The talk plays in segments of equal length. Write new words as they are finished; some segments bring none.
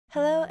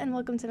Hello and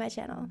welcome to my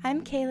channel.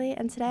 I'm Kaylee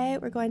and today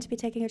we're going to be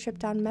taking a trip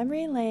down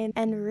memory lane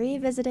and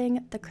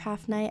revisiting the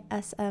Craftnite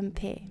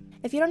SMP.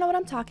 If you don't know what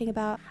I'm talking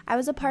about, I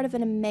was a part of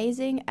an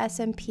amazing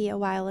SMP a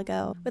while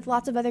ago with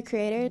lots of other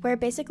creators where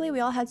basically we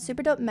all had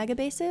super dope mega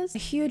bases, a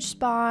huge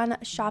spawn,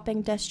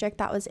 shopping district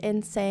that was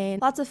insane,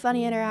 lots of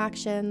funny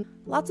interaction,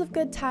 lots of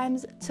good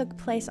times took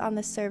place on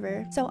this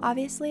server. So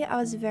obviously I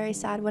was very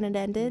sad when it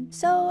ended,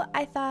 so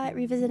I thought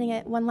revisiting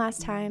it one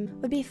last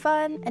time would be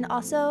fun and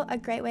also a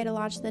great way to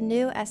launch the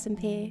new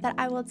SMP that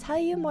I will tell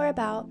you more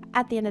about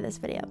at the end of this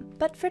video.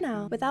 But for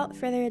now, without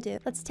further ado,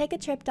 let's take a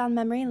trip down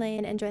memory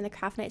lane and join the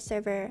Craftnite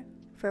server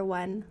for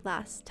one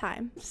last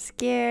time. I'm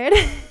scared.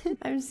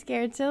 I'm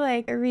scared to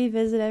like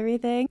revisit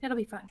everything. It'll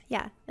be fun.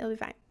 Yeah, it'll be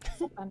fine.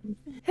 Fun.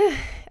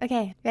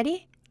 Okay,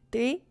 ready?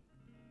 3,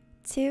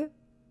 2,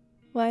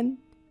 1,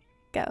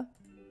 go.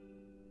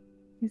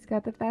 Who's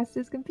got the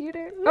fastest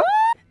computer?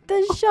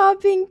 The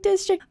shopping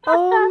district.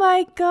 Oh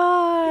my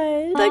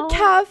god. The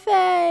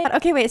cafe.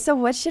 Okay, wait, so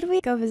what should we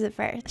go visit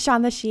first?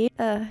 Sean the Sheep?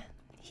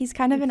 He's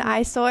kind of an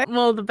eyesore.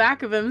 Well, the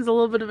back of him is a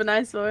little bit of an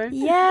eyesore.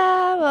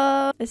 Yeah,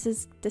 well, this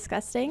is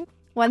disgusting.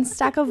 1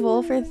 stack of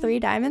wool for 3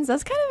 diamonds?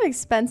 That's kind of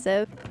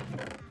expensive.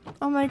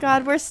 Oh my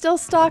god, we're still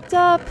stocked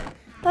up.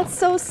 That's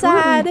so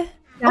sad. Ooh,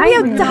 oh, we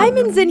have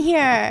diamonds in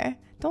here.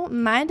 Don't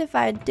mind if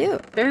I do.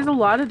 There's a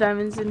lot of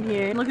diamonds in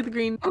here. Look at the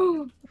green.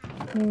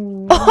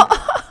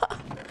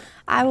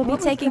 I will be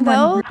taking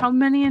those. How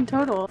many in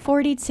total?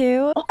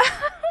 42.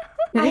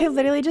 I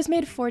literally just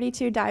made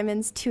 42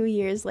 diamonds 2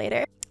 years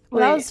later.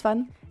 Well, that was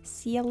fun.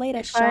 See you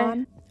later,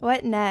 Sean.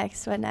 What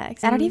next? What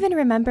next? I don't even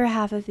remember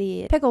half of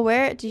these. Pickle,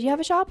 where? Did you have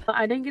a shop?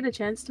 I didn't get a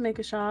chance to make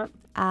a shop.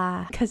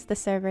 Ah, because the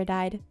server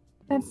died.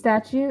 That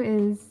statue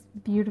is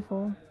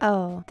beautiful.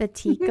 Oh, the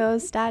Tico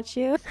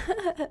statue.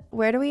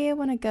 Where do we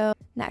want to go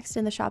next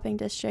in the shopping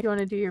district? You want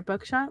to do your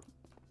bookshop?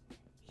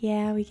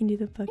 Yeah, we can do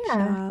the bookshop.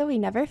 Yeah. So we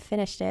never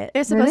finished it.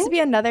 There's supposed to be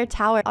another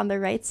tower on the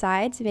right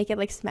side to make it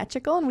like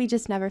symmetrical, and we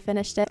just never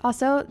finished it.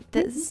 Also,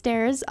 the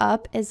stairs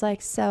up is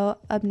like so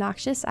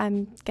obnoxious.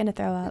 I'm gonna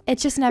throw up. It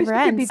just never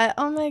ends.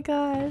 Oh my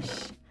gosh.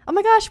 Oh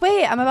my gosh,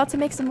 wait, I'm about to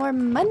make some more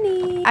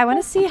money. I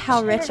want to see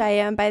how rich I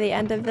am by the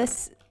end of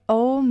this.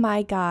 Oh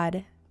my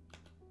god.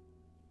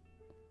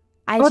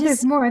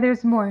 There's more.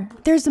 There's more.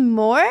 There's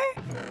more?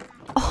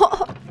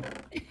 Oh.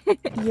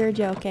 You're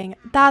joking.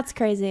 That's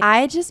crazy.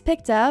 I just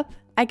picked up.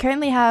 I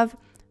currently have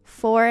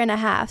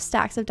 4.5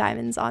 stacks of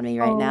diamonds on me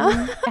right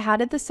now. How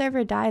did the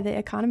server die? The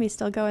economy's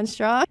still going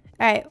strong.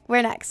 All right,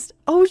 where next?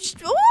 Oh,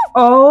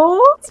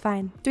 it's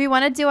fine. Do we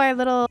want to do our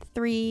little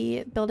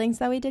 3 buildings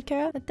that we did,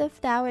 Kara? At the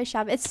flower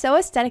shop. It's so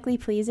aesthetically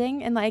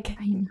pleasing and like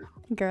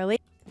girly.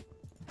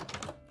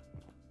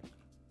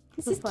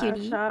 This is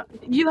cutie. Shop.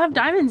 You have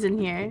diamonds in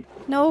here.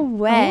 No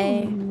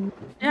way.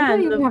 Yeah.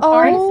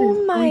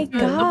 Oh my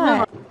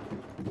god.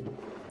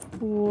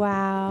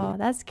 Wow,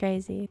 that's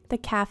crazy. The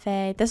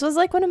cafe. This was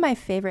like one of my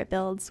favorite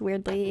builds,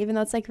 weirdly, even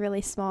though it's like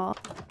really small.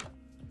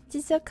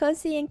 It's so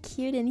cozy and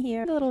cute in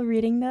here. A little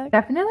reading nook.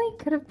 Definitely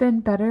could have been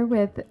better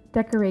with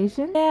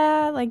decoration.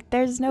 Yeah, like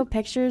there's no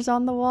pictures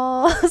on the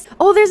walls.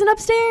 Oh, there's an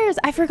upstairs.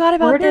 I forgot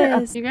about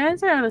this. You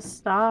guys are out of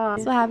stock.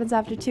 That's what happens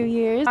after 2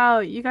 years. Wow,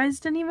 you guys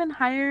didn't even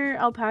hire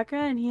Alpaca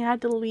and he had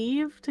to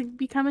leave to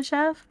become a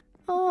chef?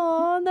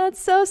 Oh, that's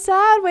so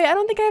sad. Wait, I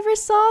don't think I ever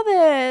saw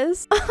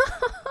this.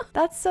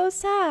 That's so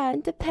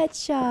sad. The pet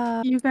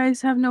shop. You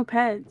guys have no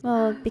pets.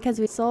 Well, because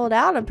we sold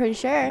out, I'm pretty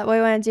sure. What do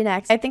we want to do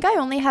next? I think I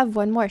only have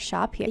one more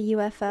shop here. A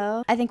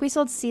UFO. I think we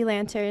sold sea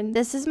lantern.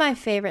 This is my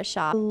favorite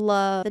shop. I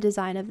love the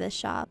design of this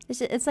shop.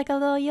 It's like a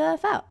little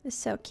UFO. It's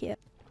so cute.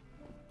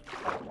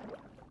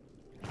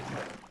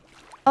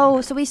 Oh,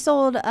 so we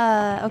sold,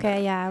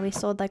 okay, yeah, we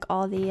sold like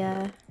all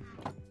the,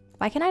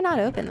 why can I not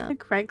open them?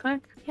 Like right click?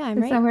 Yeah,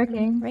 I'm not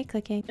working. Right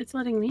clicking. It's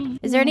letting me.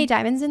 Is there any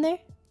diamonds in there?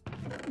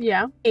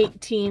 Yeah.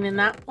 18 in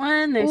that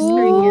one. There's 3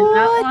 in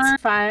that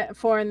one.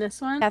 4 in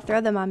this one. Yeah,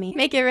 throw them on me.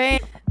 Make it rain.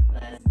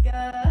 Let's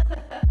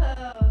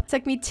go.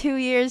 Took me 2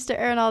 years to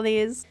earn all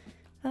these.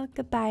 Well,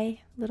 goodbye,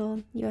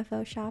 little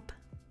UFO shop.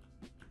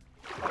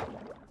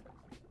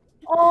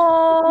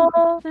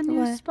 Oh, the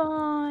new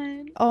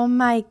spawn. Oh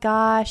my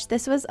gosh,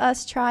 this was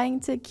us trying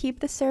to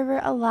keep the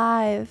server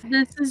alive.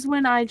 This is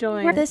when I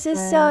joined. This is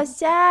so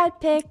sad,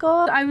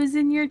 Pickle. I was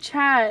in your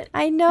chat.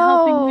 I know.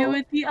 Helping you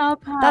with the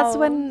up house.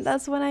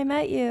 That's when I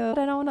met you.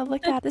 I don't want to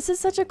look at. This is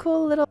such a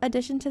cool little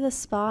addition to the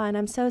spawn.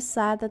 I'm so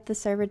sad that the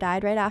server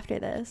died right after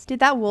this. Dude,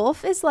 that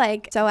wolf is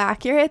like so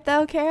accurate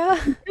though, Kara.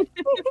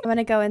 I want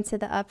to go into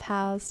the up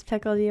house.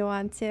 Pickle, do you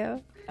want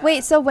to?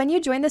 Wait, so when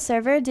you joined the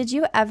server, did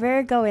you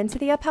ever go into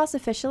the up house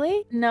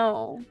officially?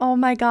 No. Oh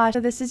my gosh, so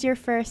this is your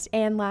first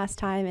and last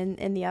time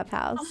in the up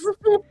house.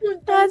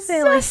 That's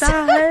so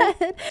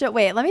sad.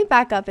 Wait, let me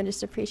back up and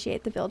just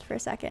appreciate the build for a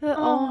second.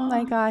 Oh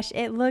my gosh,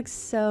 it looks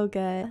so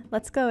good.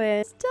 Let's go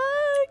in.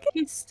 Stuck.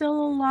 He's still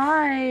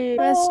alive.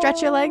 Want to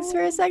stretch your legs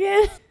for a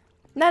second?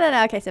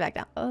 No. Okay, sit back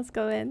down. Let's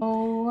go in.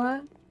 Oh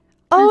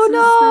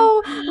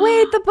Oh no!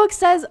 Wait, the book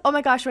says, oh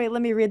my gosh, wait,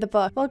 let me read the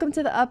book. Welcome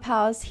to the Up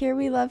House. Here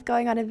we love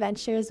going on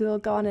adventures. We will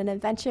go on an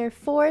adventure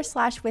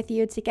for/with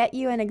you to get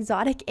you an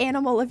exotic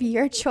animal of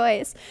your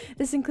choice.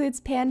 This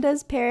includes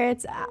pandas,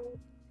 parrots,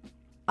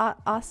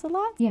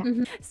 ocelots? Yeah.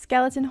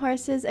 Skeleton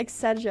horses,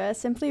 etc.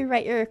 Simply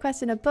write your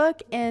request in a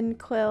book and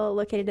quill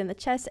located in the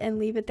chest and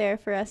leave it there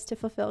for us to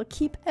fulfill.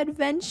 Keep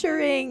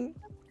adventuring.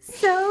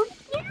 So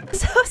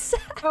So sad.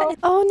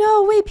 Oh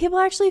no, wait, people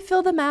actually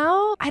fill them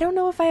out? I don't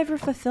know if I ever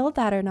fulfilled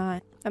that or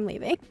not. I'm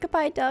leaving.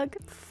 Goodbye, Doug.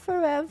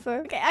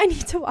 Forever. Okay, I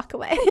need to walk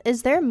away.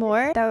 Is there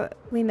more that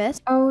we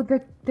missed? Oh,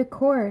 the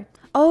court.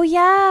 Oh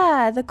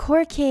yeah, the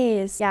court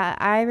case. Yeah,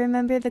 I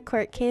remember the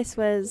court case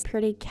was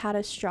pretty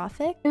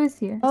catastrophic. It was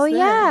here. Oh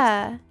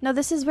yeah. No,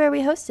 this is where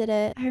we hosted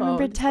it. I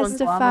remember this one's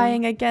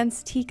testifying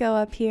against Tico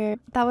up here.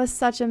 That was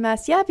such a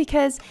mess. Yeah,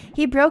 because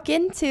he broke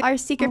into our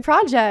secret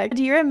project.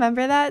 Do you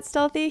remember that,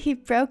 Stealthy? He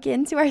broke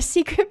into our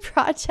secret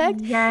project.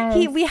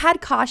 Yes. We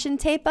had caution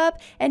tape up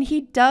and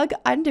he dug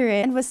under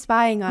it and was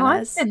spying on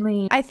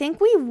Constantly. us. I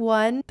think we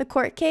won the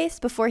court case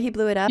before he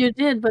blew it up. You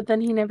did, but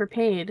then he never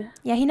paid.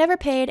 Yeah, he never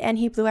paid and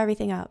he blew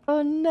everything up.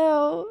 Oh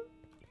no.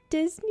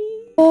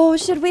 Disney. Oh,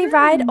 should we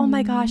ride? Oh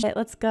my gosh.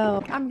 Let's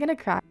go. I'm gonna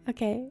cry.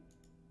 Okay.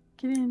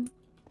 Get in.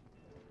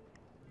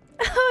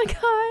 Oh my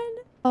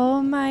god.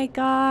 Oh my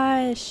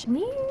gosh.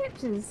 We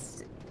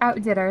just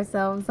outdid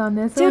ourselves on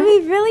this Dude, one.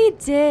 we really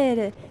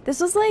did. This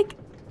was like,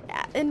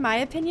 in my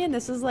opinion,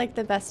 this was like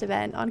the best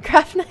event on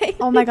Craft Night.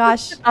 Oh my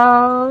gosh.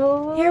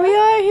 Oh. Here we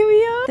are, here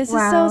we are. This is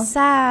Wow. so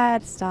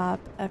sad. Stop.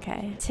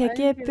 Okay.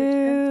 Ticket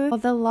booth. Oh,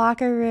 the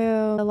locker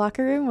room. The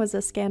locker room was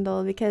a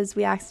scandal because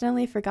we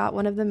accidentally forgot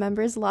one of the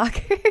members'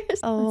 lockers.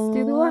 Oh. Let's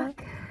do the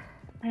walk.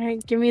 All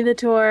right, give me the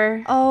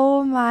tour.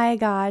 Oh my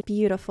god.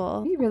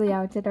 Beautiful. We really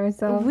outdid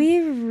ourselves. We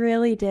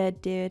really did,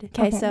 dude.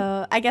 Okay, Okay.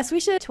 so I guess we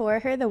should tour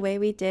her the way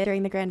we did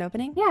during the grand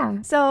opening.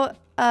 Yeah. So,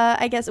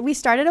 I guess we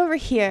started over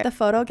here, the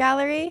photo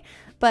gallery,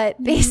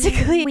 but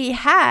basically we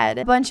had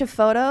a bunch of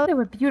photos, They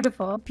were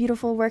beautiful.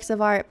 beautiful works of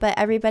art, but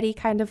everybody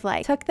kind of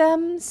like took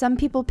them. Some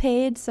people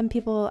paid, some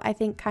people I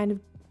think kind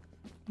of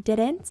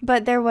didn't,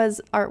 but there was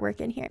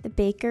artwork in here. The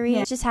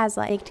bakery just has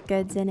like baked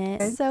goods in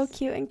it. Yes. So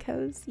cute and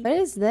cozy. What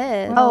is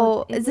this?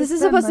 Oh, Oh, is this this is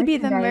the supposed to be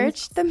the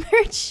merchandise?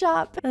 merch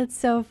shop. That's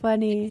so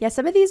funny. Yeah,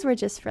 some of these were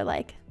just for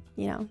like,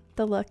 you know,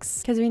 the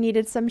looks because we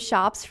needed some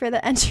shops for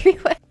the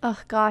entryway. Oh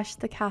gosh,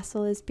 the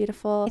castle is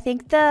beautiful. I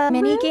think the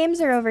mini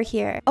games are over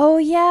here. Oh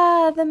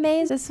yeah, the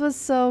maze. This was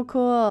so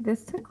cool.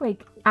 This took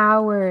like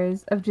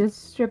hours of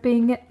just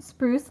stripping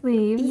spruce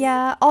leaves.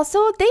 Yeah,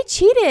 also they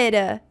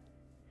cheated.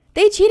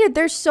 They cheated.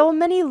 There's so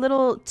many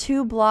little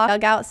 2-block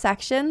dugout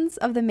sections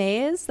of the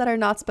maze that are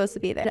not supposed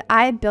to be there.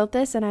 I built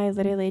this and I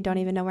literally don't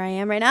even know where I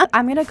am right now.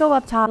 I'm gonna go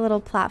up top, a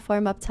little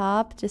platform up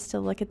top, just to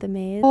look at the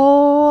maze.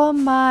 Oh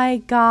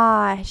my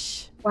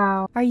gosh.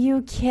 Wow. Are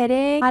you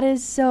kidding? That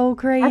is so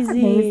crazy.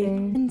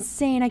 amazing.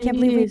 Insane. I can't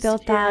believe we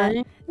built that.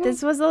 Scary.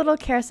 This was a little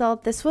carousel.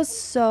 This was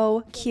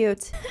so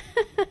cute.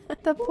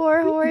 The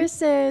poor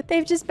horses.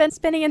 They've just been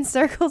spinning in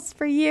circles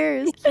for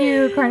years.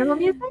 Cute carnival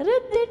music.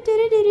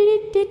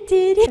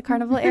 The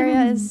carnival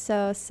area is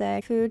so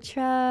sick. Food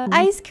truck.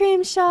 Ice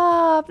cream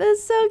shop.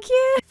 That's so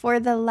cute. For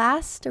the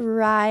last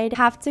ride,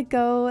 have to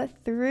go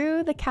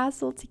through the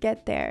castle to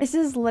get there. This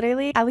is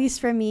literally, at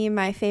least for me,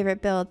 my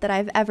favorite build that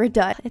I've ever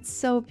done. It's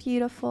so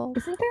beautiful.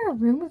 Isn't there a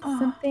room with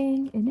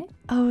something in it?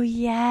 Oh,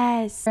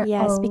 yes. Uh-oh.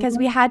 Yes, because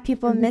we had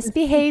people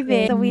misbehaving.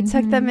 So we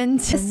took them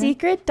into a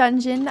secret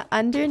dungeon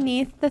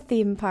underneath the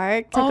theme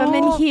park. Took them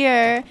in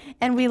here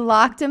and we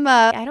locked him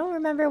up. I don't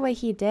remember what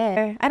he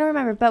did. I don't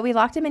remember, but we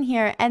locked him in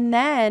here. And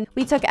then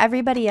we took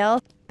everybody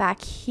else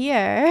back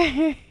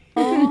here.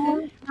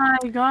 Oh my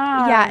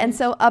god. Yeah, and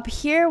so up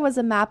here was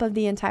a map of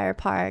the entire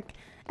park.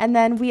 And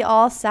then we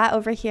all sat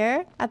over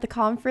here at the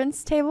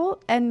conference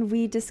table and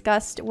we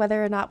discussed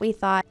whether or not we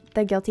thought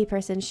the guilty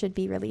person should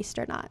be released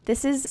or not.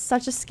 This is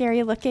such a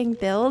scary looking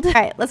build. All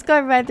right, let's go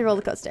ride the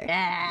roller coaster.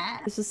 Yeah.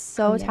 This was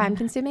so time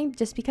consuming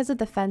just because of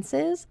the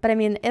fences. But I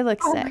mean, it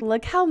looks sick.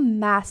 Look how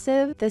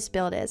massive this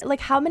build is. Like,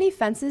 how many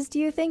fences do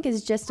you think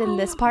is just in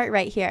this part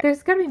right here?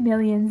 There's gotta be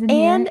millions in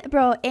And here.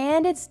 bro,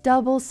 and it's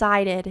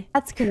double-sided.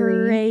 That's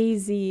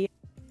crazy.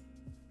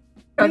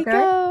 Here we Okay.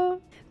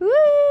 go.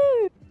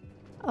 Woo!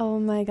 Oh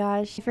my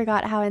gosh, I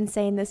forgot how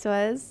insane this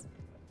was.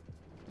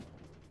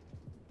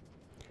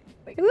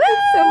 Woo!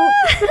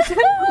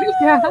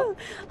 Yeah.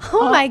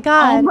 Oh my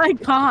god. Oh my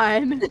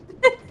god.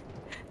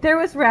 There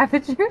was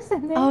Ravagers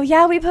in there. Oh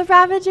yeah, we put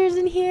Ravagers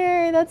in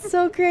here. That's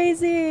so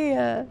crazy.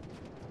 Yeah,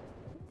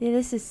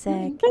 this is sick.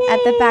 At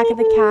the back of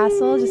the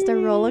castle, just a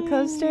roller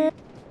coaster.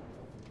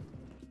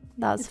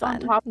 That was It's on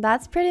fun. top.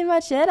 That's pretty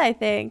much it, I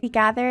think. We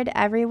gathered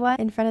everyone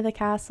in front of the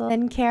castle.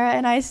 And Kara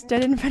and I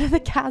stood in front of the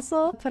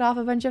castle, put off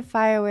a bunch of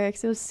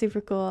fireworks. It was super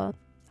cool.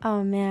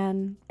 Oh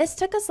man. This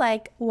took us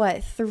like,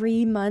 what,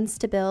 3 months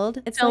to build?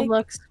 It's Still like,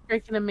 looks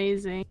freaking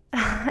amazing.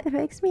 it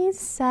makes me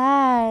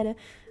sad.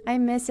 I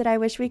miss it. I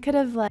wish we could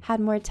have like, had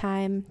more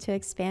time to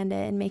expand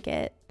it and make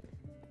it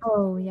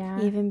Oh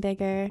yeah. even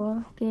bigger.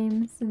 Cool.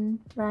 Games and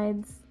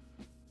rides.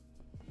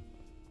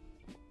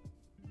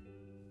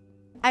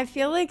 I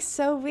feel like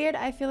so weird.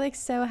 I feel like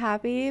so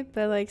happy,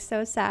 but like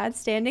so sad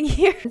standing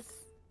here.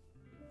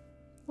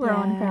 We're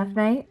on craft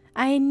night.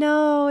 I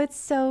know, it's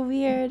so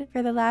weird.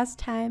 For the last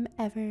time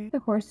ever. The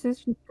horses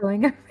just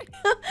going over.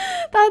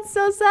 That's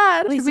so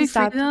sad. At Should least we you free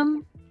stopped.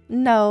 them?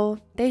 No,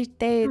 they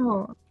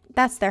Oh,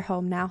 that's their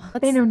home now.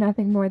 they know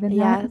nothing more than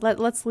Yeah, that.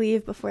 let's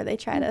leave before they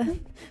try to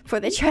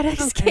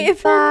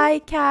escape.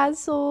 Bye,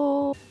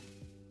 castle.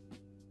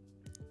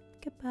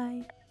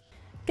 Goodbye.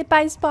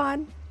 Goodbye,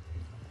 spawn.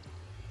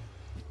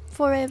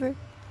 Forever.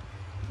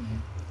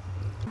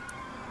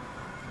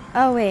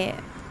 Oh wait.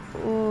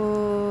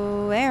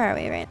 Ooh, where are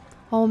we right?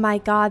 Oh my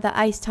god, the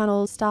ice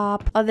tunnel.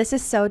 Stop. Oh, this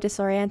is so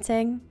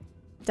disorienting.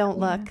 Don't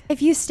look.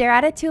 If you stare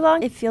at it too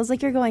long, it feels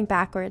like you're going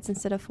backwards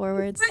instead of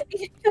forwards.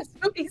 That's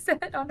what we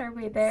said on our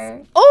way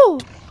there. Oh!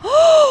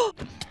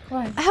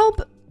 What?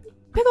 Help!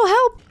 Pickle,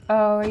 help! Oh,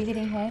 are you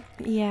getting hit?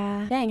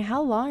 Yeah. Dang,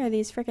 how long are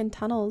these freaking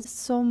tunnels?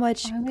 So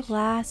much I wish-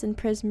 glass and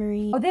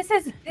prismarine. Oh, this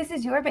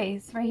is your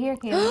base right here,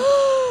 Kayla.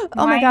 Oh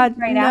my Mine's god,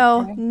 right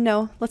no, after.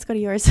 no. Let's go to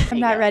yours. I'm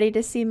not ready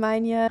to see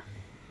mine yet.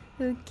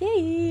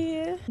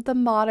 Okay. The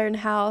modern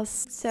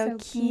house. So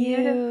cute.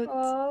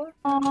 Beautiful.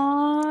 Aww.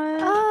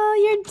 Oh,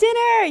 your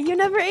dinner! You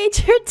never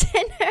ate your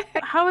dinner!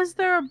 How is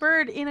there a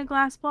bird in a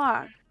glass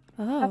block?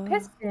 A Oh.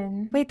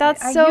 piston. Wait,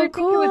 that's You so would think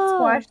it would cool.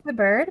 squash the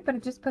bird, but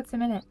it just puts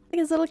him in it. Like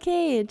his little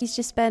cage. He's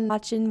just been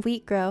watching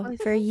wheat grow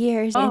for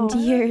years Oh.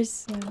 and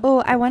years. Yeah.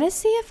 Oh, I want to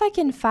see if I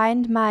can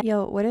find my...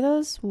 Yo, what are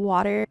those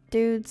water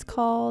dudes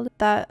called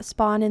that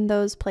spawn in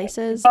those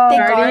places? Oh,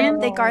 Guardian?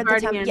 They guard the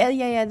temple. Guardian.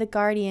 Yeah, the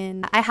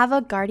guardian. I have a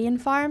guardian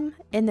farm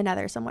in the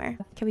nether somewhere.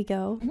 Can we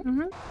go?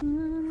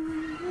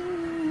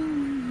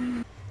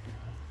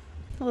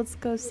 Let's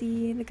go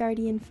see the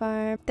guardian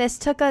farm. This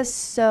took us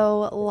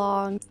so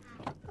long.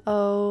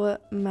 Oh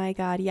my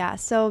god, yeah.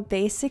 So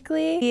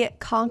basically, we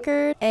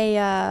conquered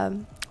a,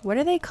 what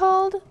are they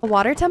called? A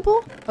water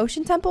temple?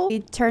 Ocean temple? We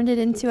turned it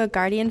into a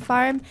guardian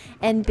farm,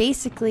 and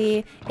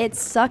basically, it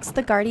sucks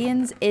the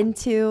guardians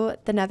into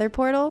the nether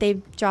portal.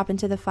 They drop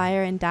into the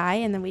fire and die,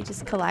 and then we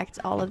just collect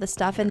all of the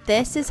stuff. And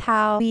this is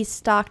how we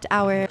stocked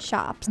our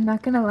shops. I'm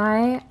not gonna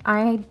lie,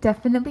 I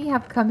definitely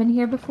have come in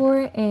here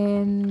before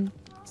and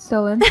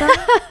stolen some.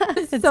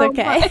 It's So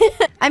okay. much.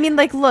 I mean,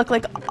 like, look,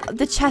 like,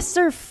 the chests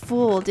are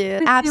full,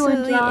 dude. Just do a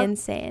Absolutely job.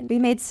 insane. We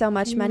made so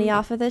much money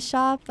off of this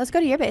shop. Let's go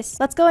to your base.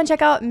 Let's go and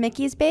check out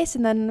Mickey's base,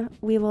 and then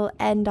we will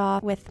end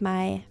off with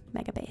my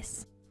mega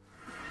base.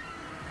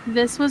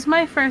 This was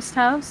my first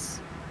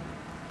house.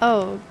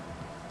 Oh.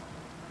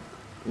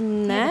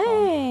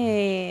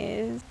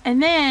 Nice.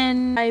 And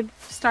then I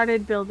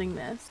started building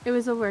this. It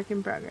was a work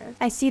in progress.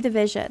 I see the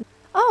vision.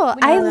 Oh,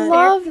 We I have a-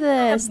 love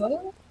this.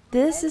 Oh,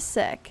 This is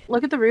sick.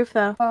 Look at the roof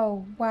though.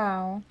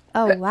 wow.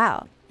 Oh,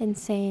 wow.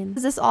 Insane.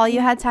 Is this all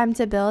you had time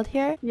to build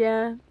here?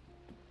 Yeah.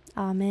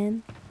 Oh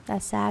man,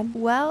 that's sad.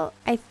 Well,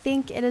 I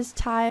think it is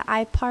time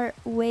I part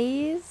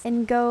ways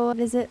and go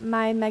visit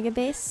my mega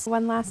base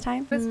one last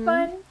time. It was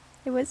fun.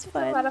 It was It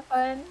was a lot fun. of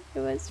fun. It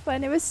was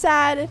fun. It was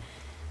sad,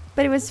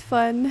 but it was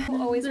fun.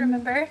 We'll always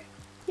remember.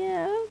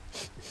 Yeah.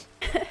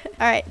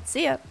 All right,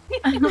 see ya.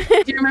 Do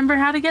you remember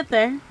how to get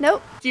there?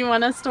 Nope. Do you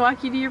want us to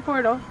walk you to your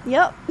portal?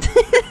 Yep.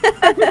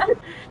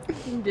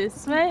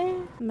 This way?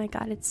 Oh my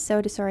god, it's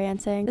so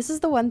disorienting. This is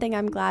the one thing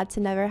I'm glad to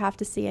never have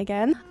to see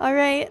again. All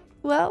right,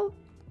 well,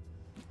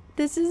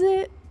 this is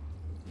it.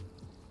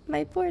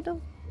 My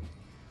portal.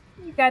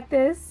 You got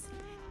this.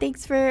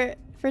 Thanks for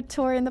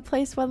touring the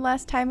place one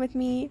last time with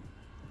me.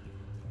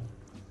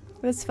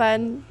 It was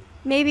fun.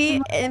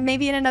 Maybe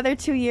in another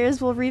 2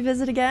 years we'll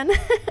revisit again.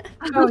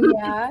 Oh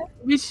yeah.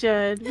 We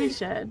should. We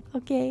should.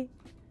 Okay.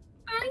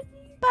 Bye.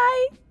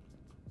 Bye.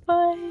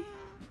 Bye.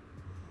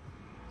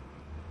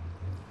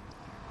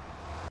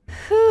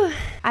 Whew.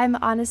 I'm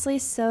honestly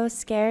so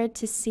scared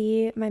to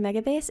see my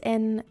mega base,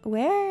 and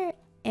where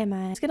am I?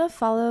 I'm just gonna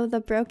follow the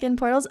broken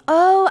portals.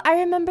 Oh, I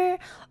remember.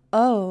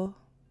 Oh.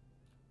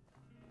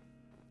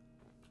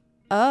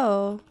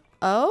 Oh.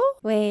 Oh?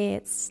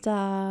 Wait,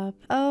 stop.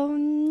 Oh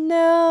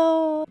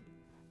no.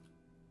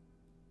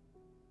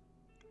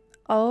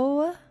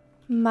 Oh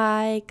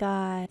my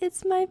god.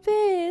 It's my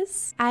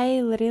base.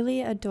 I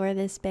literally adore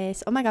this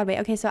base. Oh my god, wait.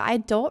 Okay, so I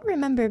don't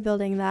remember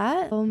building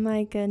that. Oh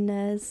my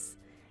goodness.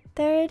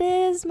 There it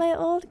is, my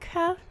old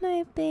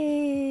Craftnite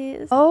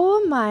base.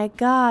 Oh my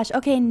gosh.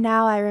 Okay,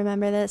 now I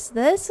remember this.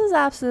 This was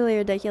absolutely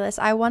ridiculous.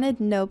 I wanted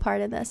no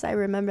part of this. I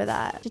remember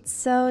that. It's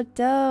so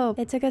dope.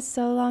 It took us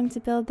so long to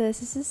build this.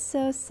 This is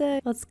so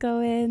sick. Let's go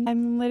in.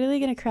 I'm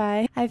literally gonna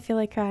cry. I feel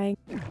like crying.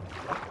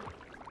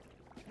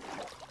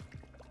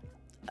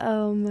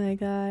 Oh my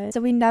god.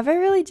 So we never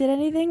really did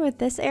anything with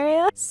this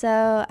area.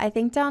 So I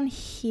think down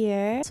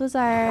here, this was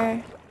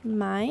our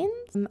mines.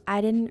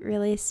 I didn't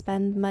really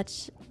spend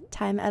much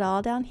time at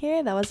all down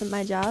here. That wasn't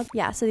my job.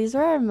 Yeah, so these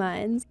were our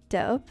mines.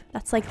 Dope.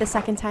 That's like the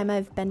second time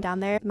I've been down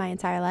there my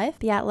entire life.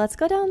 But yeah, let's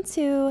go down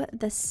to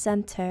the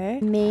center,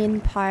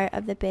 main part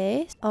of the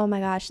base. Oh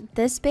my gosh,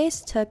 this base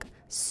took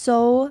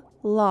so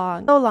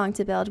long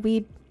to build.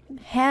 We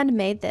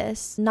handmade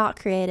this, not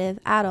creative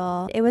at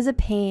all. It was a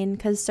pain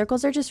because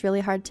circles are just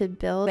really hard to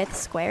build with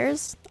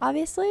squares,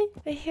 obviously.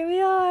 But here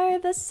we are,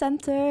 the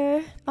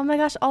center. Oh my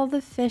gosh, all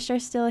the fish are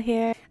still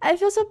here. I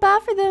feel so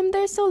bad for them.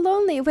 They're so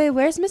lonely. Wait,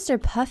 where's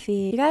Mr.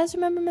 Puffy? You guys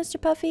remember Mr.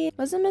 Puffy?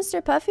 Wasn't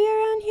Mr. Puffy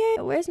around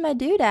here? Where's my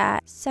dude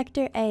at?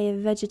 Sector A,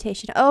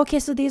 vegetation. Oh, okay,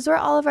 so these were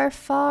all of our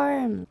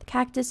farm.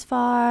 Cactus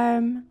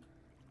farm.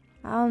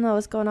 I don't know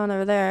what's going on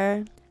over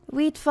there.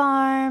 Wheat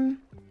farm.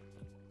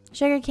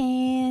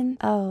 Sugarcane.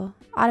 Oh,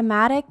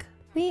 automatic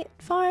wheat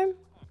farm?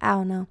 I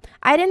don't know.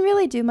 I didn't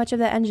really do much of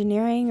the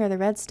engineering or the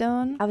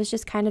redstone. I was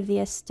just kind of the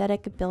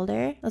aesthetic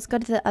builder. Let's go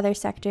to the other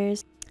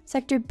sectors.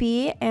 Sector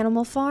B,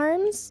 animal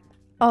farms.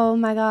 Oh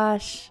my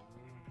gosh.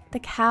 The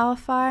cow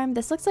farm.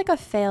 This looks like a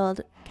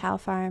failed cow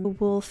farm. The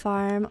wool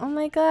farm. Oh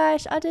my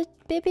gosh. All the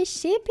baby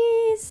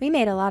sheepies. We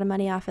made a lot of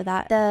money off of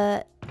that.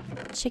 The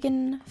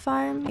chicken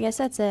farm. I guess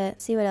that's it.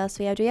 See what else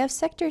we have. Do we have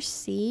Sector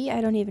C?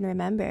 I don't even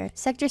remember.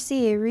 Sector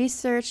C,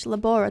 research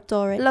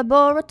laboratory.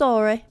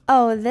 Laboratory.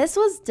 Oh, this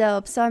was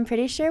dope. So I'm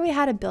pretty sure we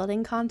had a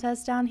building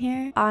contest down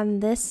here.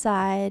 On this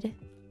side.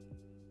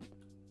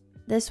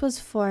 This was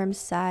Form's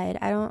side.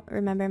 I don't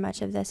remember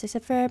much of this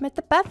except for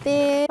Mr.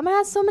 Puffy. Oh my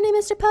god, so many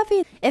Mr.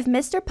 Puffy. If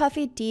Mr.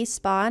 Puffy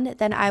despawned,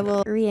 then I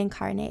will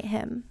reincarnate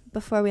him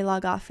before we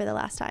log off for the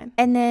last time.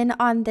 And then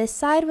on this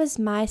side was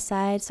my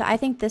side. So I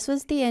think this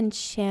was the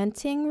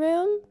enchanting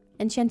room,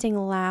 enchanting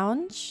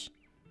lounge.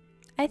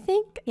 I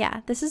think,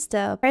 yeah, this is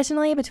dope.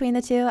 Personally, between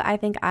the two, I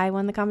think I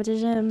won the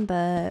competition,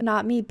 but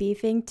not me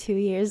beefing 2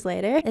 years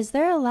later. Is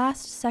there a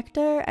last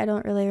sector? I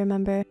don't really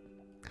remember.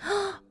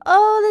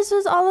 Oh, this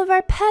was all of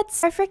our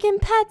pets. Our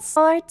freaking pets.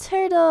 All our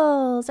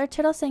turtles. Our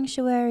turtle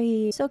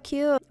sanctuary. So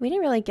cute. We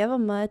didn't really give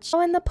them much. Oh,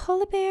 and the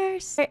polar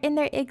bears. They're in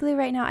their igloo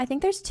right now. I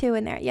think there's 2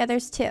 in there. Yeah,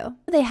 there's 2.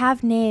 They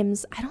have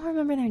names. I don't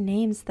remember their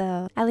names,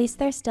 though. At least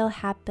they're still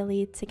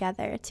happily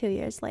together 2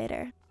 years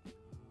later.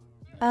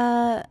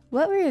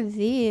 What were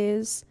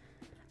these?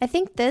 I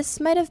think this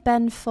might have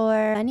been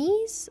for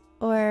bunnies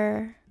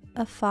or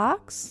a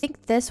fox. I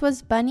think this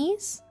was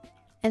bunnies.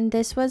 And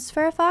this was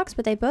for a fox,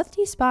 but they both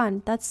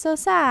despawned. That's so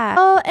sad.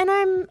 Oh, and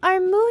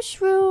our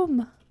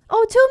mushroom.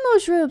 Oh, 2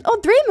 mushrooms. Oh,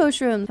 3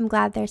 mushrooms. I'm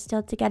glad they're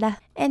still together.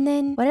 And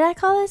then, what did I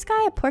call this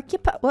guy? A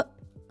porcupine? What?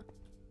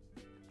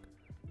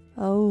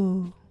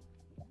 Oh.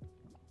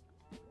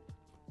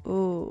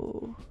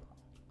 Ooh.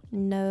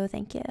 No,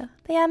 thank you.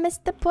 But yeah,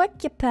 Mr.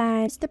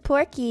 Porcupine. Mr.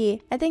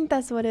 Porky. I think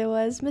that's what it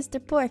was.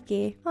 Mr.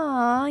 Porky.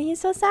 Aw,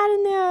 he's so sad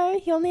in there.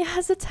 He only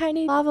has a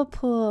tiny lava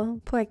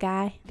pool. Poor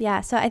guy. But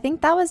yeah, so I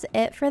think that was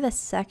it for the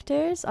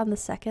sectors on the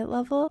 2nd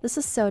level. This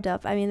is so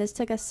dope. I mean, this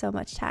took us so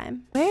much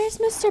time. Where's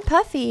Mr.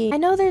 Puffy? I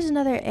know there's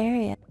another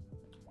area.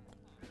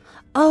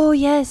 Oh,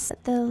 yes.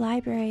 The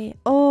library.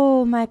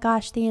 Oh my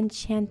gosh, the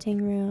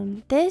enchanting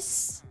room.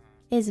 This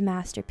is a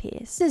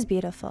masterpiece. This is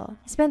beautiful.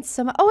 I spent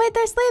so much— oh wait,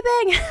 they're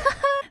sleeping!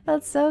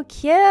 That's so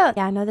cute.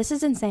 Yeah, no, this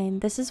is insane.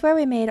 This is where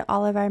we made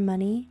all of our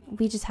money.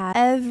 We just had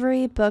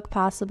every book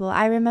possible.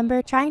 I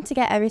remember trying to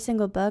get every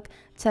single book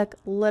took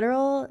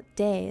literal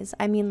days.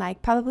 I mean,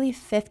 like probably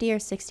 50 or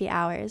 60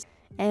 hours.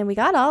 And we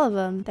got all of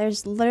them.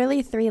 There's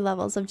literally 3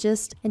 levels of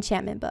just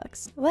enchantment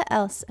books. What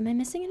else? Am I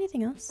missing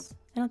anything else?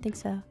 I don't think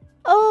so.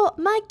 Oh,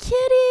 my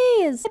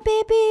kitties! My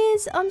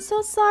babies! I'm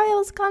so sorry I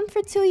was gone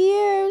for 2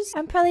 years.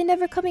 I'm probably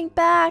never coming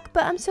back,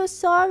 but I'm so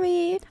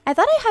sorry. I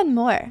thought I had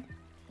more.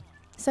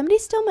 Somebody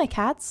stole my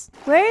cats.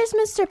 Where is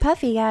Mr.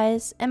 Puffy,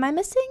 guys? Am I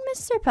missing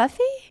Mr.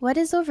 Puffy? What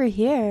is over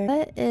here?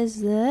 What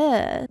is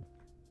this?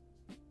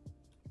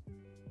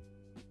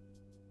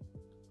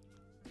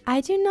 I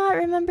do not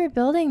remember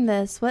building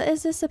this. What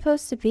is this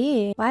supposed to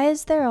be? Why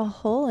is there a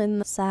hole in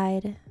the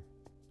side?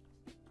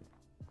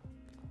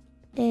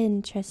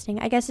 Interesting.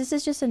 I guess this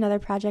is just another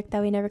project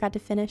that we never got to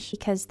finish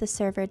because the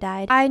server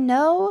died. I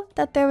know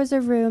that there was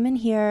a room in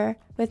here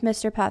with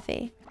Mr.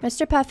 Puffy.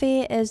 Mr.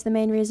 Puffy is the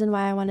main reason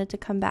why I wanted to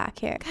come back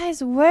here.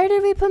 Guys, where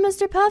did we put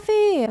Mr.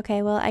 Puffy?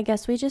 Okay, well, I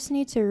guess we just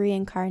need to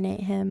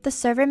reincarnate him. The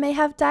server may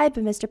have died,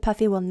 but Mr.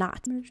 Puffy will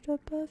not. Mr.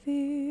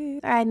 Puffy.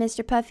 All right,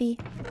 Mr. Puffy.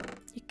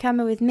 You're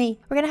coming with me.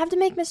 We're gonna have to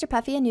make Mr.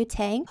 Puffy a new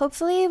tank.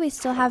 Hopefully, we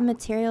still have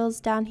materials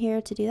down here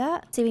to do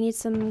that. See, we need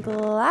some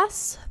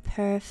glass.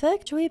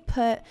 Perfect. Should we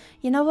put—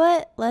 you know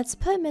what? Let's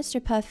put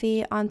Mr.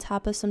 Puffy on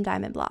top of some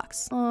diamond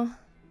blocks. Oh,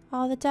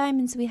 all the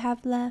diamonds we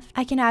have left.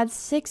 I can add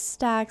 6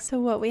 stacks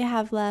to what we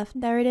have left.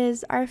 There it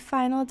is, our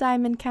final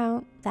diamond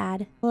count.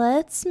 Sad.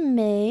 Let's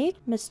make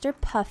Mr.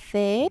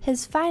 Puffy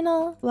his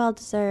final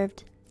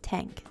well-deserved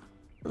tank.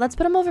 Let's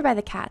put him over by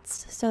the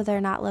cats so they're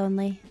not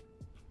lonely.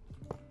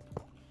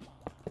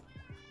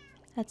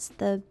 That's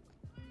the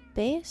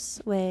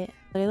base. Wait,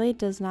 literally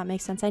does not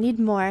make sense. I need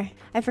more.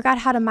 I forgot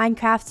how to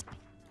Minecraft.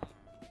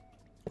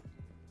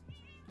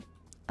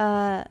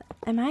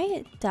 Am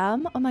I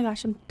dumb? Oh my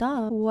gosh, I'm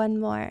dumb. 1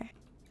 more.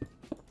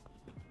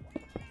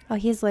 Oh,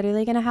 he's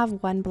literally gonna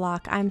have 1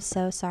 block. I'm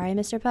so sorry,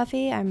 Mr.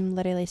 Puffy. I'm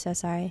literally so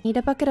sorry. Need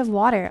a bucket of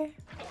water.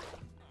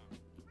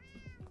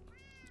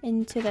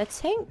 Into the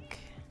tank.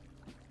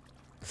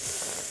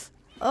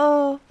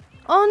 Oh.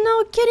 Oh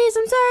no, kitties,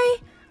 I'm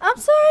sorry. I'm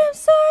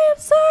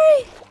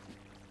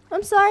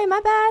sorry,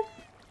 my bad.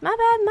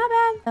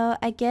 So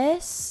I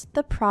guess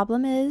the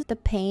problem is the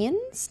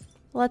panes.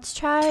 Let's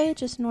try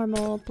just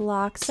normal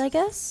blocks, I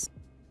guess.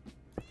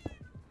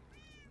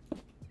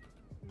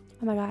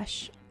 Oh my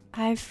gosh.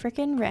 I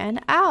freaking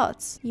ran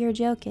out. You're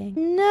joking.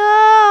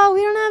 No,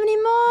 we don't have any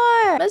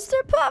more.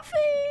 Mr. Puffy.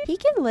 He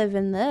can live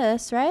in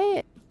this,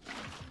 right?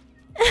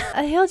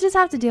 He'll just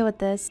have to deal with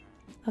this.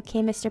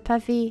 Okay, Mr.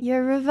 Puffy,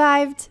 you're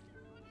revived.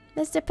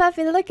 Mr.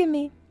 Puffy, look at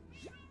me.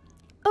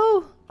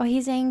 Oh,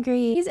 he's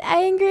angry. He's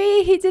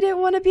angry. He didn't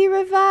want to be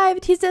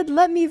revived. He said,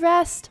 let me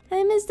rest.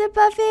 Hey, Mr.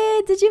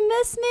 Puffy, did you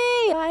miss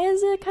me? Why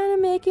is it kind of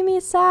making me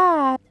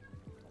sad?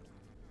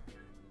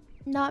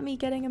 Not me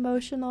getting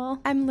emotional.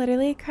 I'm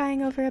literally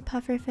crying over a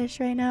pufferfish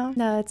right now.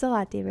 No, it's a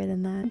lot deeper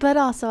than that. But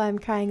also I'm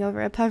crying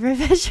over a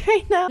pufferfish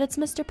right now. But it's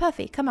Mr.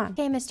 Puffy. Come on.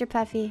 Okay, Mr.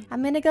 Puffy.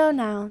 I'm gonna go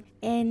now.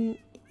 And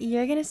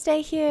you're gonna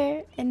stay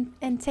here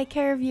and take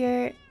care of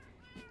your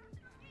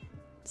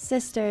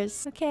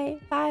sisters. Okay,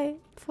 bye.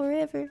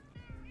 Forever.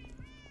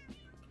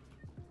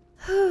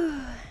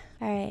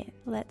 Alright,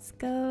 let's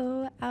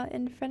go out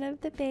in front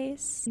of the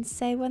base and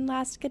say one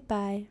last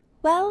goodbye.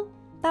 Well,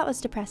 that was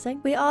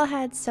depressing. We all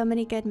had so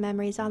many good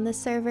memories on this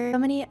server, so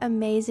many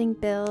amazing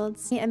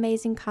builds,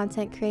 amazing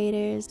content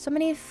creators, so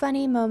many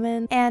funny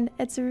moments, and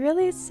it's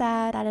really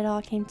sad that it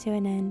all came to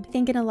an end. I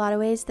think in a lot of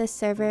ways this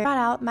server brought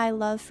out my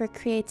love for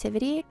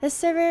creativity. This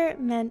server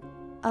meant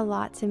a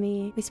lot to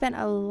me. We spent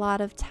a lot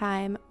of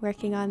time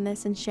working on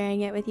this and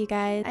sharing it with you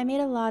guys. I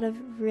made a lot of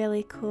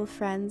really cool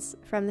friends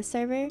from the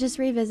server. Just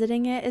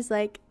revisiting it is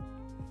like,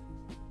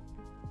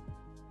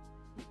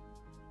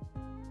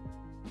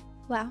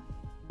 wow.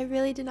 I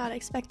really did not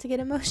expect to get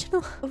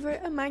emotional over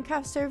a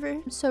Minecraft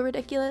server. So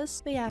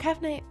ridiculous. But yeah,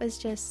 Craftnite was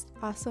just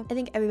awesome. I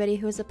think everybody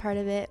who was a part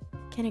of it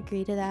can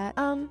agree to that.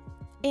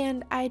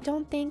 And I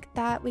don't think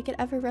that we could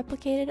ever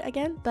replicate it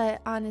again,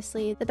 but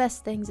honestly, the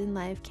best things in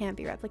life can't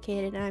be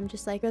replicated, and I'm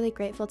just like really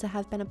grateful to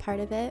have been a part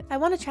of it. I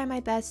want to try my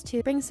best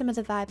to bring some of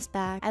the vibes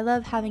back. I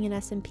love having an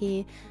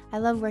SMP. I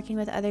love working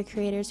with other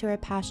creators who are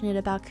passionate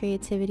about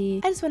creativity.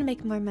 I just want to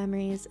make more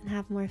memories and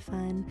have more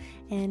fun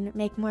and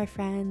make more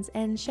friends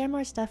and share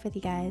more stuff with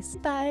you guys.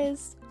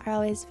 Goodbyes are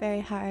always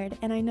very hard,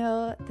 and I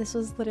know this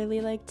was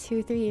literally like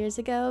 2-3 years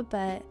ago,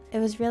 but it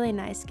was really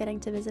nice getting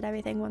to visit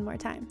everything one more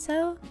time.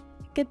 So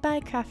goodbye,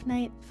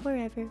 Craftnite,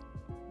 forever.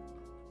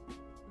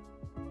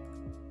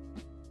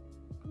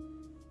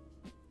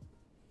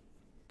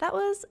 That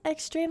was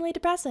extremely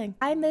depressing.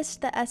 I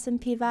missed the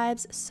SMP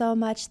vibes so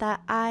much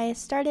that I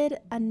started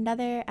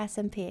another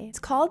SMP. It's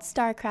called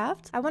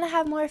StarCraft. I want to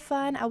have more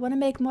fun. I want to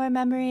make more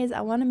memories.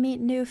 I want to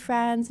meet new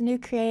friends, new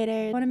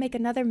creators. I want to make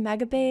another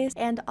mega base,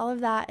 and all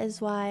of that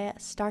is why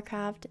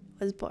StarCraft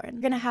was born.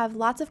 We're gonna have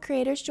lots of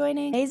creators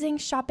joining, amazing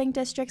shopping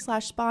district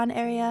 / spawn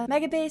area,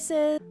 mega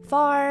bases,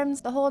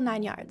 farms, the whole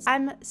 9 yards.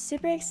 I'm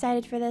super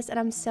excited for this, and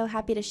I'm so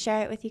happy to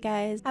share it with you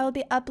guys. I will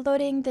be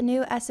uploading the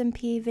new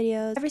SMP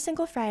videos every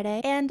single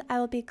Friday, and I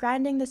will be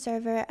grinding the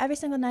server every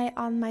single night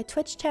on my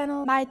Twitch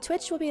channel. My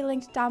Twitch will be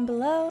linked down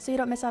below so you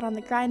don't miss out on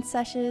the grind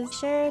sessions. Be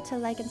sure to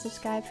like and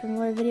subscribe for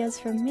more videos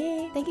from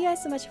me. Thank you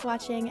guys so much for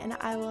watching, and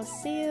I will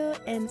see you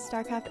in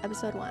StarCraft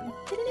episode 1.